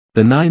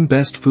The 9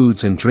 best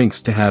foods and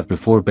drinks to have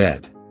before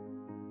bed.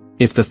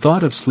 If the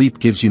thought of sleep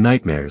gives you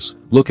nightmares,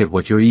 look at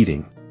what you're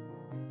eating.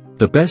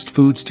 The best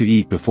foods to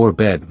eat before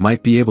bed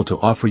might be able to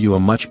offer you a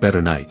much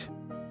better night.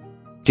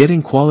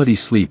 Getting quality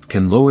sleep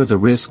can lower the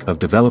risk of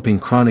developing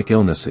chronic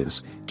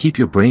illnesses, keep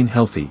your brain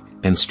healthy,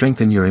 and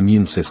strengthen your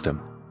immune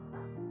system.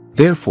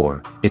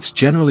 Therefore, it's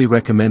generally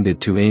recommended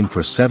to aim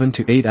for 7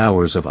 to 8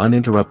 hours of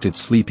uninterrupted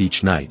sleep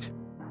each night.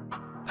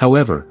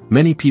 However,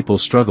 many people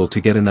struggle to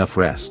get enough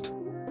rest.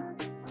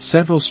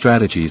 Several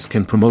strategies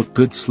can promote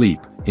good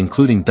sleep,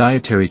 including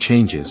dietary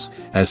changes,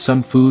 as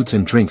some foods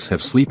and drinks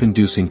have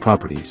sleep-inducing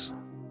properties.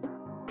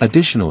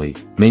 Additionally,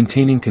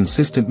 maintaining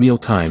consistent meal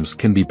times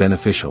can be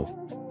beneficial.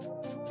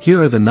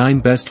 Here are the 9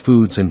 best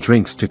foods and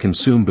drinks to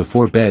consume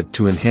before bed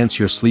to enhance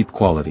your sleep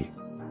quality.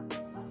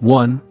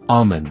 1.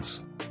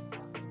 Almonds.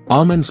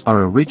 Almonds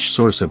are a rich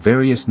source of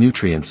various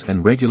nutrients,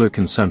 and regular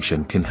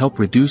consumption can help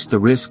reduce the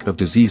risk of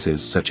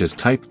diseases such as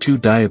type 2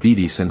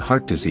 diabetes and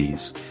heart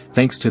disease,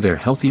 thanks to their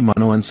healthy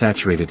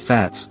monounsaturated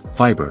fats,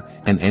 fiber,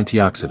 and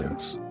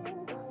antioxidants.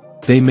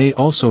 They may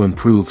also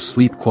improve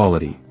sleep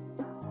quality.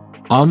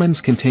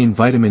 Almonds contain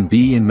vitamin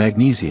B and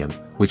magnesium,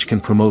 which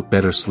can promote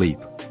better sleep.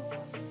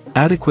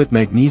 Adequate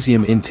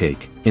magnesium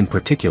intake, in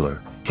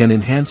particular, can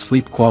enhance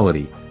sleep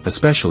quality,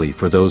 especially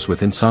for those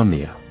with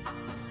insomnia.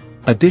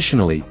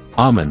 Additionally,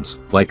 almonds,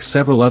 like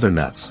several other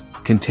nuts,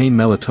 contain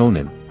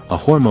melatonin, a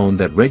hormone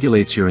that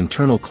regulates your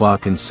internal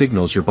clock and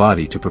signals your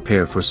body to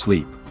prepare for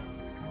sleep.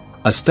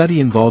 A study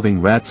involving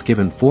rats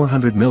given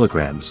 400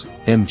 mg,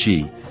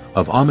 mg,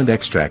 of almond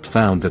extract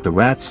found that the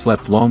rats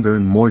slept longer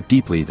and more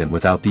deeply than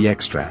without the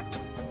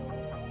extract.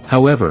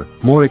 However,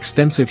 more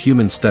extensive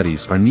human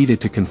studies are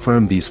needed to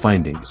confirm these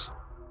findings.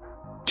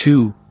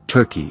 2.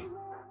 Turkey.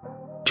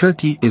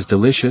 Turkey is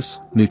delicious,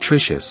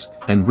 nutritious,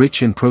 and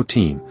rich in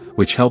protein,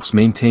 which helps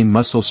maintain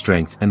muscle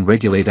strength and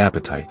regulate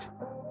appetite.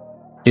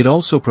 It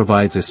also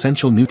provides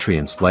essential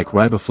nutrients like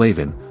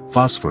riboflavin,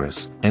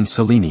 phosphorus, and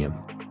selenium.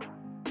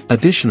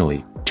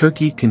 Additionally,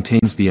 turkey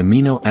contains the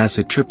amino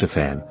acid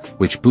tryptophan,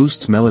 which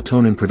boosts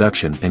melatonin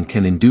production and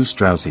can induce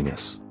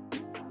drowsiness.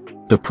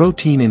 The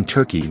protein in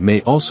turkey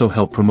may also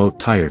help promote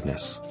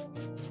tiredness.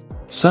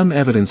 Some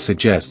evidence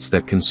suggests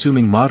that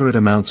consuming moderate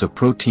amounts of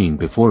protein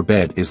before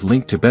bed is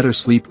linked to better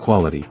sleep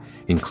quality,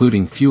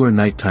 including fewer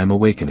nighttime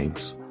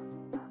awakenings.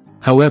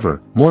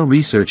 However, more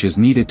research is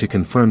needed to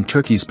confirm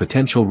turkey's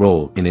potential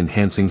role in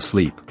enhancing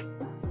sleep.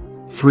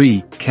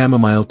 3.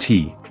 Chamomile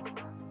tea.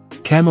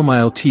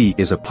 Chamomile tea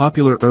is a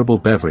popular herbal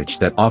beverage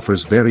that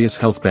offers various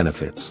health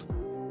benefits.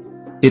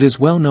 It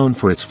is well known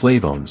for its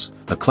flavones,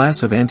 a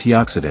class of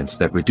antioxidants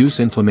that reduce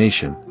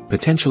inflammation,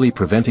 potentially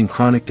preventing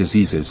chronic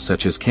diseases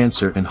such as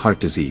cancer and heart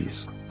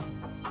disease.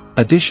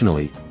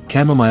 Additionally,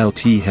 chamomile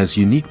tea has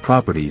unique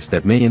properties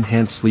that may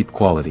enhance sleep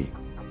quality.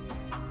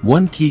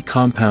 One key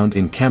compound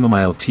in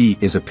chamomile tea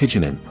is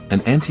apigenin,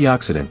 an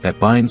antioxidant that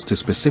binds to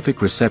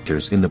specific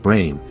receptors in the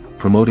brain,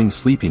 promoting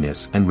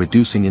sleepiness and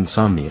reducing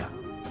insomnia.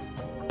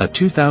 A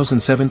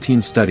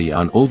 2017 study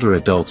on older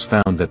adults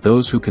found that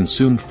those who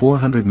consumed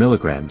 400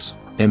 mg,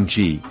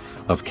 mg,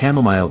 of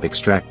chamomile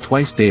extract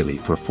twice daily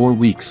for 4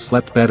 weeks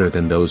slept better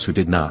than those who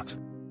did not.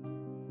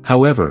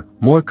 However,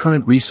 more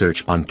current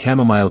research on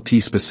chamomile tea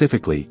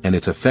specifically and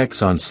its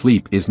effects on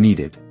sleep is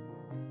needed.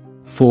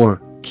 4.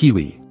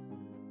 Kiwi.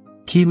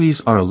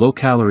 Kiwis are a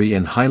low-calorie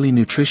and highly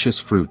nutritious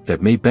fruit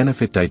that may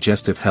benefit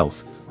digestive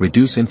health,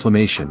 reduce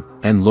inflammation,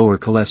 and lower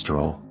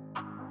cholesterol.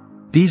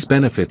 These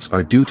benefits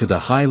are due to the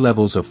high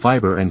levels of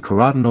fiber and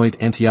carotenoid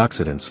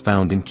antioxidants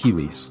found in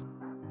kiwis.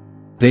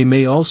 They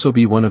may also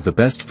be one of the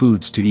best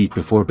foods to eat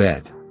before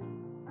bed.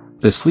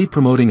 The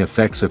sleep-promoting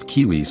effects of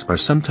kiwis are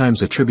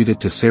sometimes attributed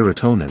to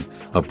serotonin,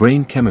 a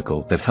brain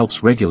chemical that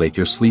helps regulate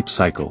your sleep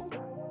cycle.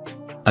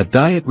 A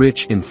diet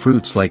rich in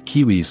fruits like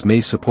kiwis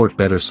may support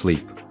better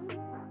sleep.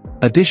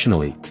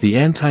 Additionally, the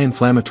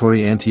anti-inflammatory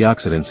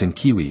antioxidants in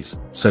kiwis,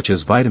 such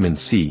as vitamin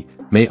C,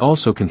 may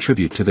also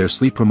contribute to their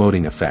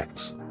sleep-promoting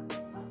effects.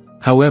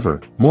 However,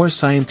 more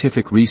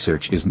scientific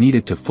research is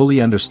needed to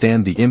fully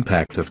understand the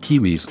impact of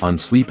kiwis on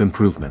sleep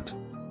improvement.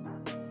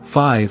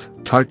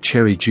 5. Tart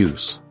cherry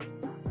juice.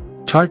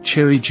 Tart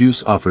cherry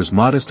juice offers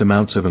modest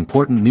amounts of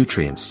important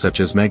nutrients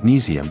such as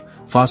magnesium,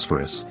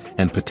 phosphorus,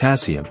 and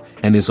potassium,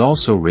 and is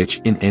also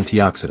rich in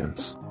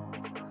antioxidants.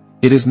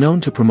 It is known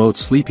to promote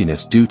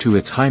sleepiness due to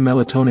its high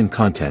melatonin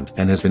content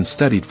and has been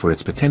studied for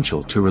its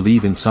potential to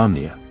relieve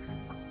insomnia.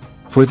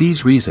 For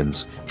these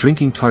reasons,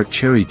 drinking tart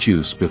cherry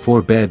juice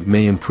before bed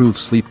may improve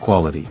sleep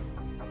quality.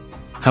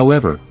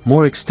 However,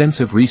 more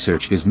extensive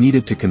research is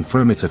needed to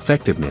confirm its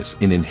effectiveness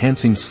in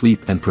enhancing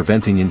sleep and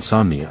preventing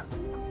insomnia.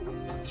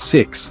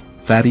 6.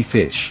 Fatty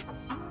fish.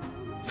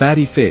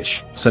 Fatty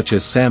fish, such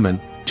as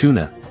salmon,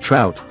 tuna,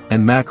 trout,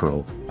 and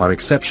mackerel, are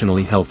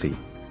exceptionally healthy.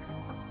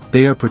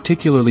 They are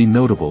particularly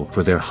notable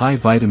for their high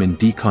vitamin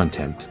D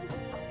content.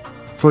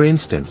 For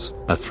instance,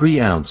 a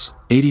 3-ounce,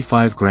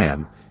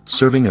 85-gram,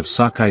 serving of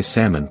sockeye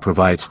salmon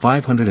provides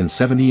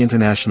 570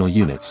 international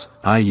units,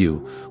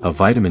 IU, of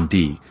vitamin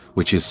D,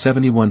 which is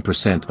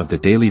 71% of the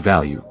daily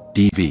value,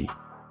 DV.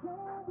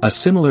 A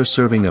similar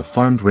serving of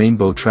farmed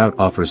rainbow trout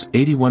offers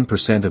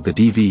 81% of the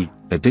DV.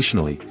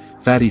 Additionally,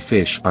 fatty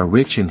fish are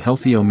rich in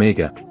healthy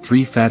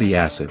omega-3 fatty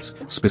acids,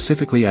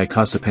 specifically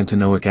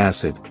eicosapentaenoic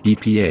acid,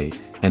 EPA,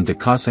 and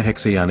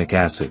docosahexaenoic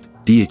acid,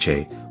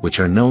 DHA,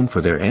 which are known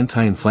for their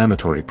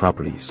anti-inflammatory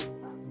properties.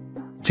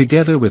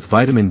 Together with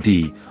vitamin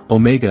D,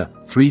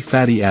 omega-3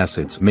 fatty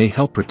acids may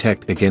help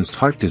protect against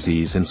heart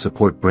disease and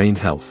support brain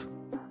health.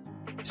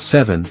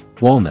 7.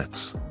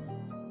 Walnuts.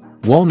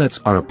 Walnuts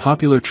are a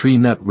popular tree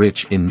nut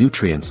rich in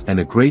nutrients and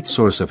a great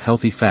source of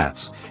healthy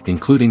fats,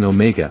 including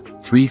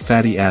omega-3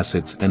 fatty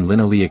acids and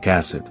linoleic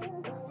acid.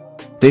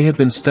 They have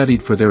been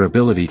studied for their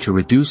ability to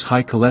reduce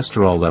high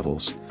cholesterol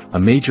levels, a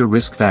major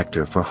risk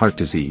factor for heart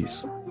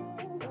disease.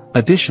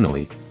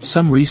 Additionally,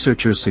 some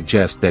researchers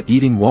suggest that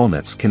eating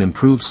walnuts can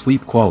improve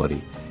sleep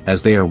quality,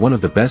 as they are one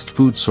of the best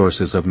food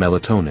sources of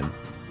melatonin.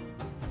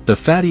 The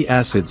fatty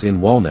acids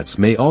in walnuts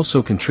may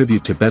also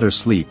contribute to better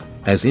sleep,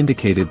 as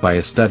indicated by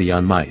a study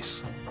on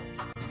mice.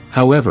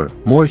 However,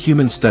 more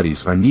human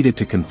studies are needed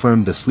to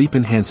confirm the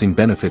sleep-enhancing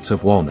benefits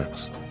of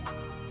walnuts.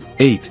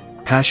 8.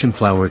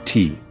 Passionflower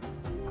tea.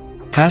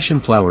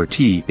 Passionflower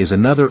tea is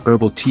another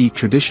herbal tea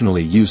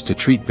traditionally used to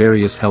treat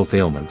various health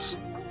ailments.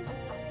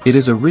 It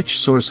is a rich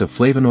source of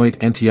flavonoid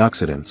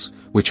antioxidants,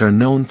 which are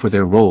known for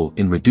their role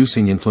in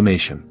reducing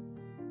inflammation.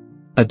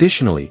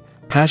 Additionally,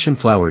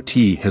 passionflower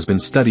tea has been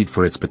studied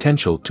for its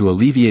potential to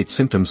alleviate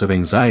symptoms of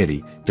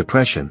anxiety,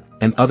 depression,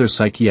 and other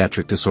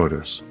psychiatric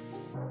disorders.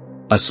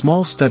 A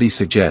small study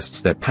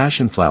suggests that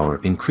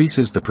passionflower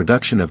increases the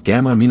production of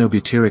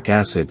gamma-aminobutyric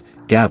acid,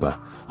 GABA,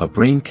 a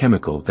brain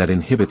chemical that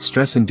inhibits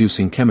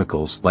stress-inducing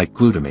chemicals like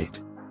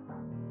glutamate.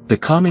 The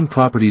calming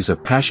properties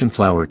of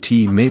passionflower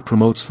tea may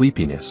promote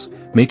sleepiness,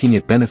 making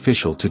it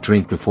beneficial to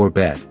drink before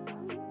bed.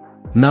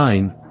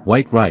 9.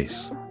 White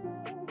rice.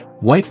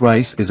 White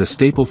rice is a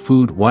staple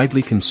food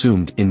widely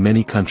consumed in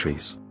many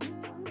countries.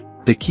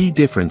 The key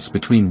difference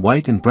between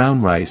white and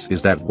brown rice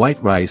is that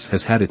white rice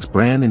has had its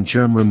bran and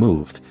germ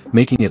removed,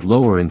 making it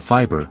lower in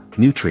fiber,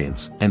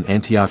 nutrients, and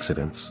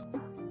antioxidants.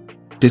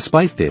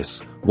 Despite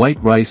this,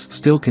 white rice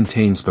still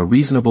contains a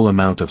reasonable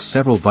amount of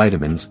several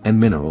vitamins and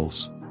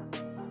minerals.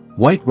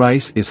 White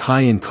rice is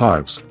high in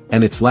carbs,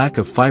 and its lack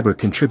of fiber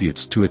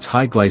contributes to its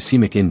high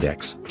glycemic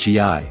index,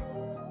 GI.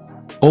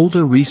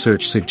 Older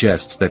research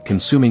suggests that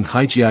consuming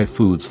high GI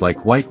foods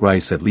like white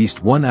rice at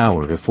least 1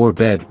 hour before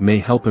bed may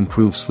help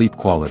improve sleep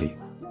quality.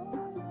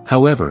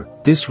 However,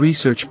 this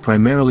research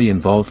primarily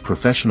involved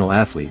professional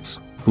athletes,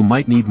 who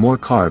might need more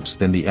carbs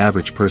than the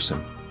average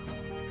person.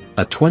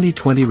 A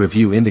 2020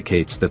 review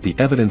indicates that the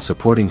evidence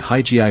supporting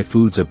high GI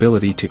foods'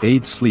 ability to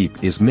aid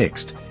sleep is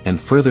mixed, and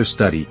further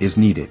study is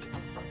needed.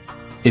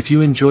 If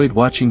you enjoyed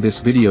watching this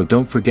video,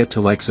 don't forget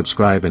to like,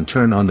 subscribe and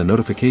turn on the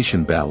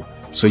notification bell,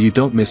 so you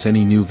don't miss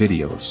any new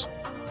videos.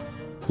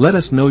 Let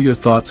us know your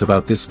thoughts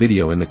about this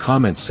video in the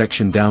comments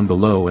section down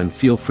below, and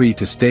feel free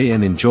to stay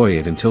and enjoy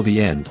it until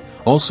the end.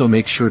 Also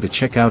make sure to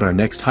check out our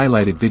next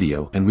highlighted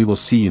video, and we will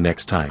see you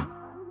next time.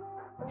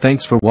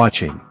 Thanks for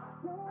watching.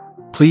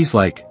 Please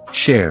like,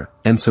 share,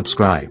 and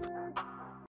subscribe.